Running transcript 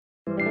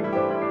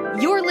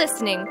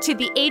listening to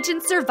the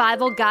Agent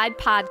Survival Guide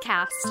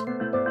podcast,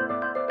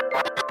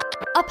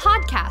 a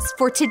podcast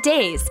for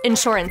today's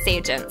insurance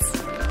agents.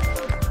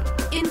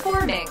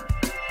 Informing,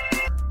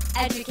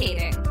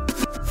 educating,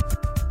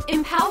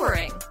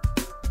 empowering,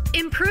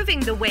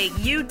 improving the way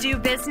you do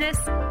business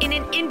in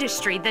an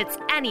industry that's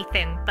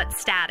anything but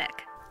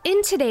static.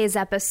 In today's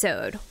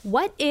episode,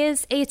 what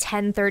is a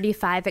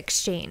 1035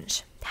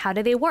 exchange? How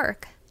do they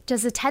work?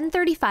 Does a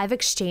 1035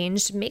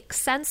 exchange make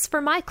sense for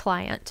my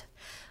client?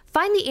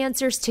 Find the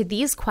answers to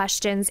these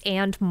questions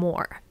and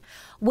more.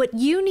 What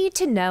you need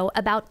to know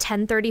about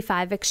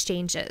 1035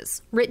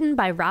 exchanges, written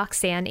by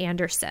Roxanne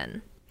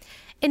Anderson.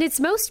 In its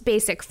most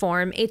basic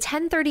form, a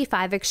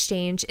 1035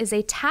 exchange is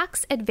a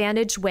tax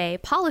advantage way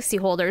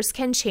policyholders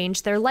can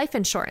change their life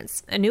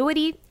insurance,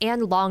 annuity,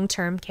 and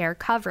long-term care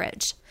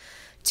coverage.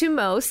 To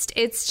most,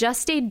 it's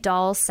just a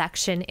dull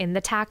section in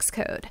the tax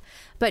code.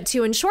 But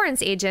to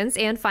insurance agents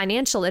and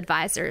financial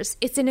advisors,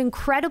 it's an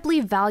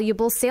incredibly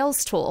valuable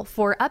sales tool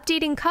for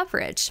updating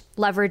coverage,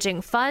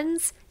 leveraging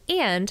funds,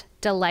 and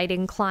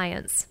delighting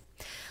clients.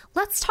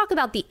 Let's talk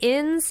about the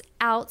ins,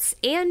 outs,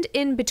 and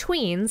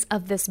in-betweens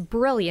of this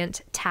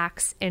brilliant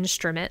tax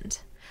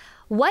instrument.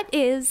 What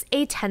is a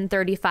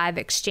 1035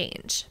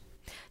 exchange?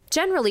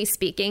 Generally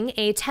speaking,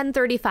 a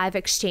 1035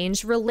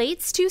 exchange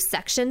relates to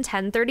Section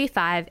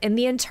 1035 in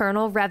the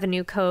Internal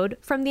Revenue Code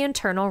from the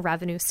Internal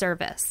Revenue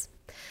Service.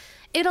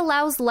 It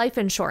allows life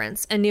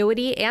insurance,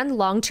 annuity, and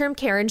long-term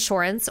care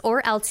insurance,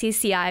 or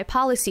LTCI,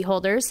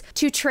 policyholders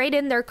to trade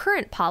in their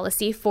current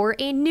policy for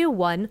a new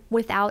one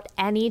without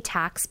any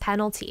tax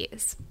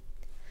penalties.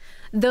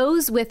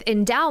 Those with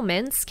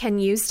endowments can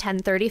use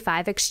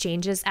 1035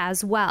 exchanges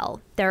as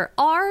well. There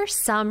are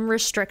some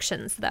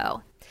restrictions,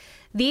 though.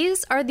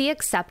 These are the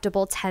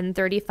acceptable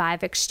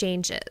 1035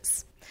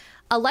 exchanges.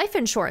 A life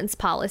insurance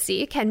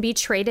policy can be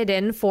traded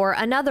in for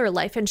another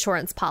life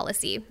insurance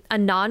policy, a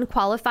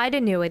non-qualified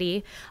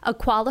annuity, a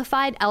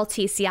qualified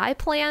LTCI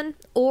plan,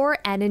 or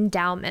an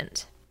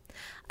endowment.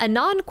 A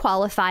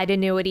non-qualified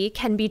annuity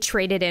can be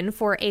traded in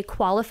for a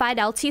qualified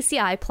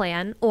LTCI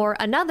plan or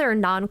another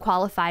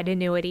non-qualified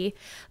annuity,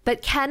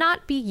 but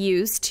cannot be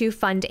used to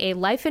fund a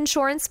life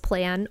insurance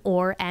plan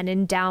or an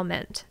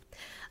endowment.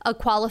 A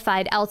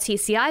qualified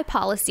LTCI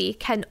policy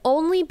can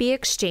only be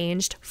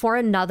exchanged for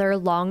another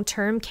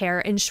long-term care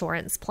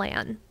insurance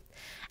plan.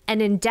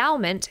 An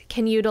endowment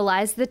can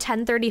utilize the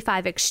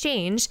 1035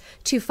 exchange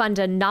to fund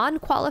a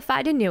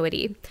non-qualified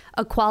annuity,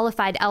 a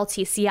qualified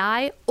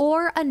LTCI,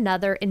 or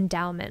another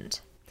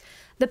endowment.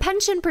 The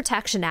Pension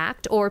Protection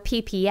Act, or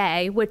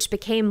PPA, which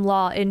became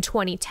law in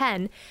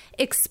 2010,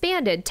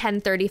 expanded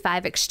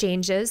 1035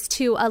 exchanges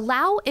to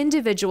allow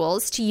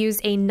individuals to use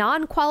a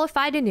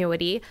non-qualified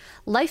annuity,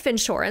 life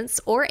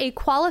insurance, or a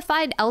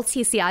qualified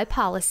LTCI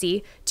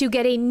policy to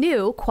get a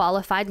new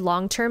qualified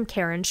long-term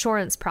care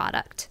insurance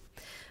product.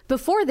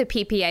 Before the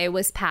PPA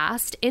was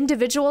passed,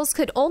 individuals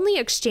could only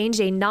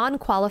exchange a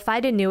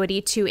non-qualified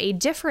annuity to a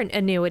different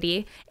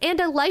annuity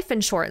and a life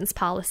insurance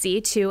policy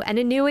to an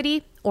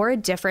annuity or a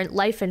different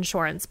life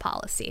insurance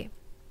policy.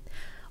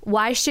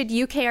 Why should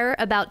you care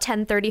about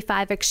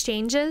 1035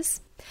 exchanges?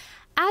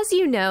 As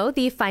you know,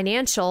 the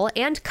financial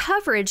and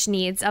coverage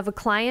needs of a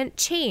client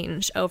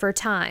change over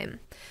time.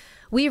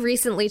 We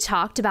recently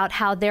talked about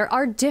how there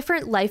are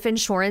different life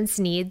insurance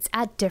needs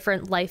at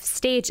different life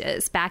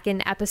stages back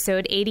in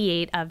episode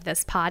 88 of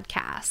this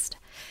podcast.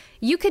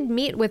 You could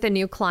meet with a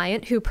new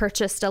client who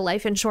purchased a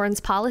life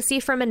insurance policy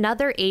from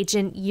another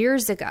agent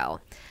years ago.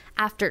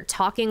 After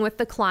talking with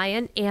the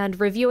client and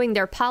reviewing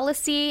their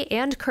policy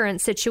and current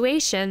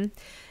situation,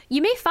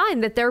 you may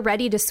find that they're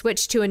ready to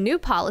switch to a new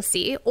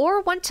policy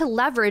or want to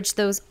leverage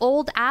those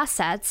old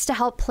assets to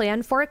help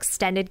plan for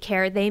extended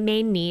care they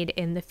may need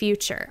in the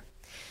future.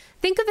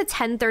 Think of a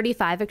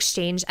 1035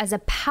 exchange as a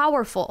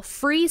powerful,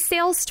 free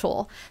sales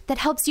tool that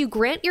helps you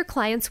grant your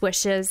clients'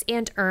 wishes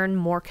and earn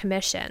more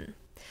commission.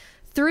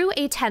 Through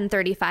a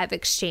 1035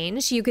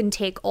 exchange, you can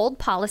take old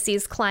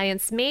policies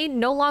clients may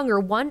no longer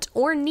want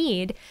or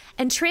need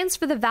and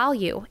transfer the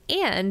value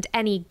and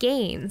any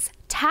gains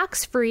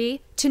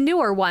tax-free to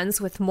newer ones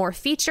with more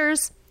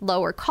features,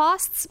 lower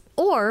costs,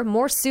 or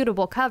more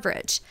suitable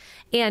coverage.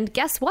 And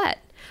guess what?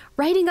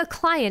 Writing a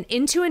client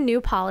into a new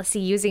policy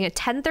using a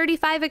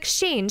 1035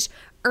 exchange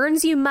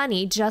earns you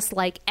money just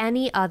like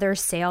any other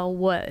sale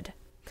would.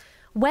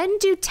 When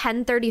do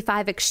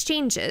 1035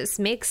 exchanges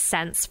make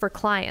sense for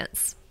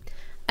clients?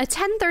 A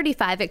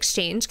 1035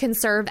 exchange can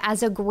serve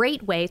as a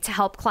great way to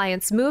help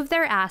clients move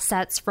their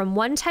assets from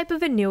one type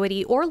of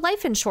annuity or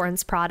life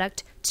insurance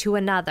product to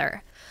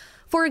another.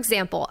 For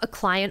example, a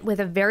client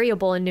with a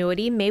variable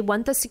annuity may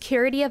want the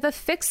security of a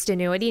fixed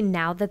annuity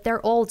now that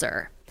they're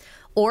older.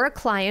 Or a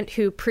client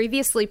who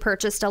previously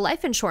purchased a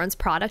life insurance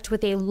product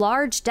with a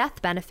large death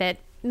benefit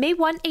may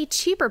want a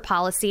cheaper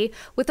policy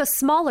with a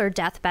smaller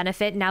death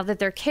benefit now that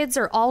their kids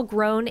are all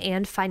grown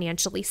and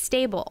financially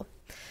stable.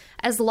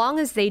 As long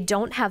as they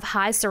don't have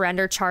high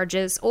surrender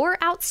charges or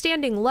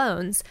outstanding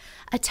loans,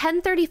 a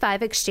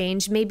 1035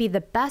 exchange may be the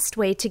best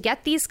way to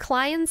get these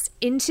clients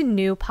into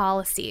new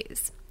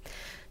policies.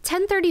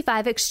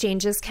 1035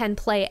 exchanges can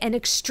play an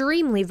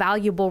extremely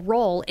valuable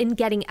role in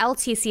getting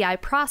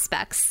LTCI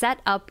prospects set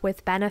up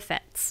with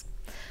benefits.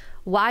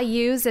 Why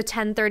use a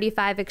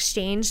 1035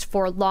 exchange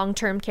for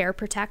long-term care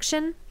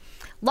protection?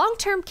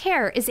 Long-term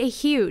care is a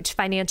huge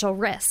financial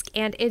risk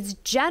and is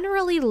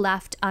generally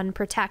left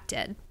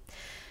unprotected.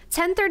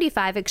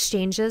 1035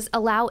 exchanges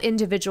allow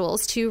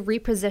individuals to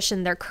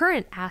reposition their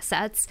current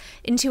assets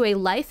into a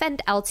life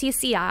and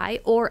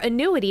LTCI or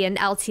annuity and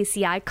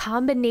LTCI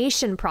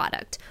combination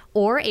product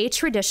or a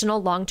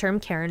traditional long-term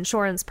care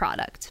insurance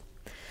product.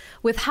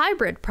 With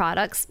hybrid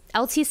products,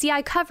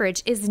 LTCI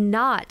coverage is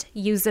not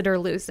use it or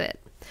lose it.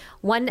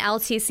 One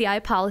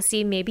LTCI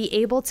policy may be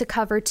able to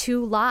cover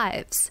 2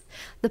 lives.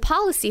 The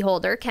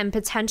policyholder can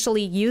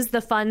potentially use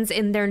the funds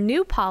in their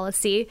new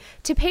policy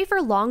to pay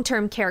for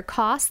long-term care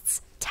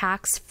costs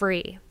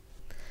tax-free.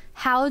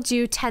 How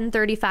do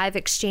 1035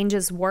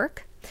 exchanges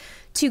work?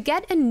 To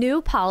get a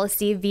new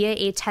policy via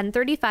a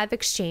 1035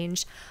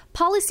 exchange,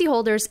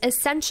 policyholders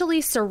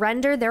essentially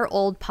surrender their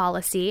old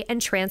policy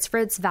and transfer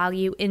its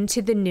value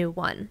into the new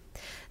one.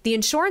 The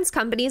insurance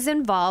companies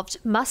involved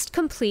must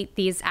complete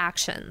these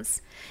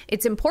actions.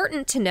 It's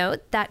important to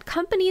note that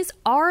companies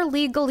are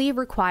legally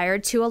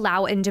required to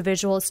allow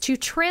individuals to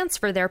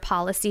transfer their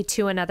policy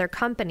to another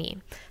company.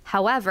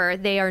 However,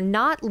 they are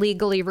not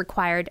legally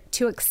required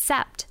to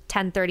accept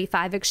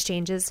 1035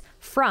 exchanges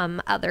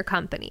from other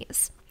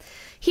companies.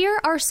 Here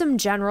are some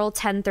general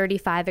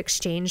 1035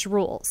 exchange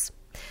rules.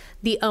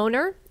 The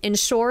owner,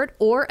 insured,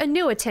 or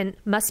annuitant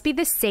must be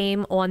the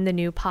same on the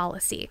new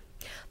policy.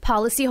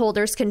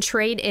 Policyholders can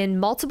trade in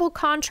multiple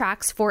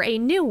contracts for a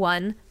new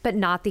one, but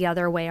not the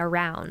other way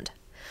around.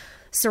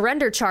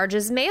 Surrender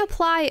charges may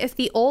apply if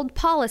the old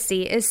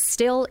policy is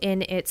still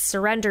in its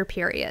surrender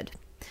period.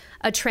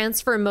 A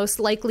transfer most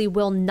likely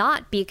will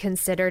not be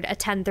considered a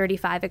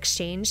 1035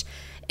 exchange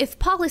if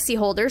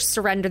policyholders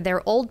surrender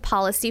their old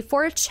policy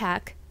for a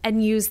check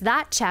and use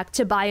that check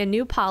to buy a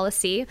new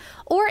policy,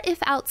 or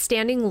if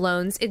outstanding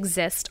loans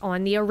exist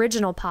on the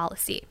original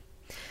policy.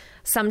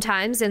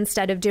 Sometimes,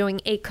 instead of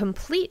doing a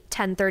complete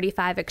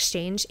 1035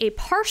 exchange, a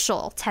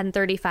partial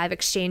 1035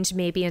 exchange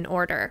may be in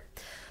order.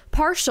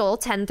 Partial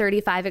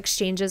 1035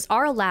 exchanges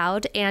are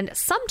allowed and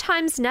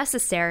sometimes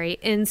necessary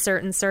in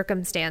certain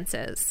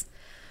circumstances.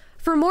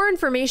 For more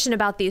information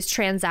about these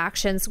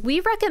transactions, we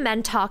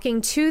recommend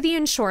talking to the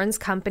insurance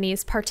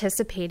companies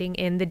participating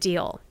in the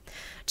deal.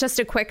 Just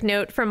a quick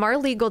note from our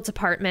legal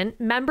department,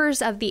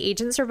 members of the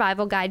Agent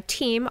Survival Guide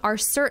team are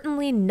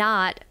certainly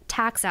not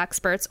tax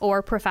experts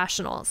or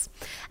professionals.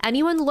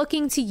 Anyone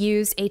looking to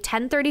use a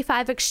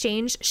 1035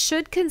 exchange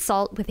should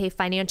consult with a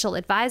financial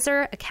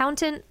advisor,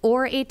 accountant,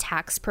 or a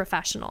tax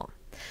professional.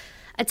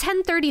 A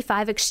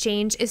 1035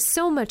 exchange is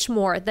so much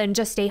more than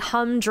just a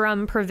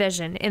humdrum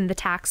provision in the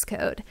tax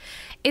code.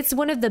 It's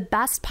one of the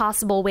best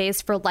possible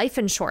ways for life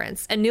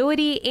insurance,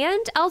 annuity,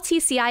 and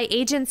LTCI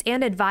agents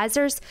and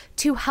advisors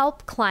to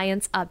help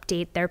clients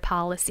update their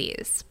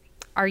policies.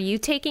 Are you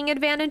taking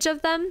advantage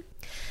of them?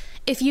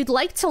 If you'd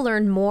like to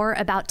learn more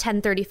about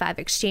 1035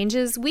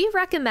 exchanges, we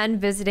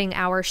recommend visiting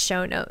our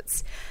show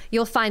notes.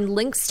 You'll find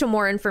links to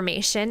more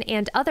information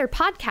and other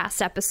podcast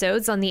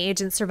episodes on the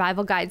Agent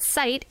Survival Guide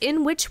site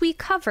in which we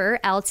cover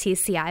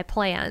LTCI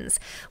plans.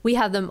 We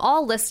have them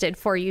all listed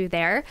for you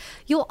there.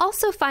 You'll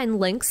also find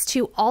links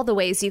to all the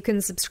ways you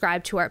can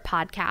subscribe to our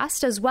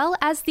podcast, as well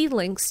as the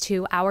links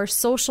to our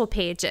social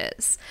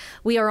pages.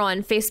 We are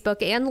on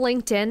Facebook and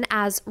LinkedIn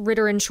as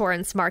Ritter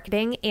Insurance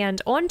Marketing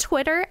and on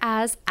Twitter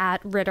as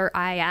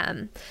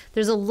 @RitterIM.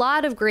 There's a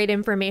lot of great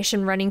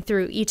information running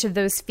through each of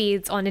those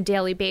feeds on a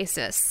daily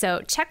basis,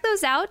 so check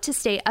those out to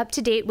stay up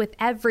to date with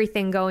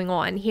everything going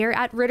on here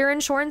at Ritter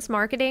Insurance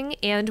Marketing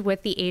and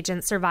with the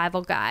Agent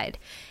Survival Guide.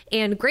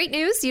 And great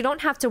news, you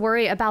don't have to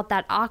worry about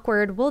that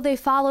awkward, will they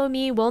follow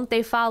me, won't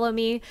they follow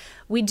me?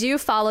 We do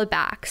follow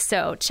back,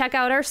 so check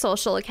out our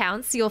social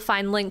accounts. You'll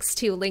find links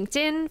to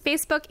LinkedIn,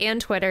 Facebook, and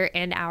Twitter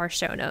in our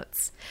show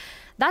notes.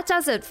 That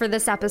does it for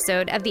this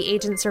episode of the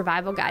Agent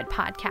Survival Guide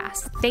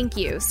podcast. Thank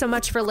you so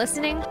much for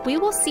listening. We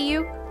will see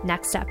you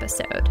next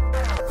episode.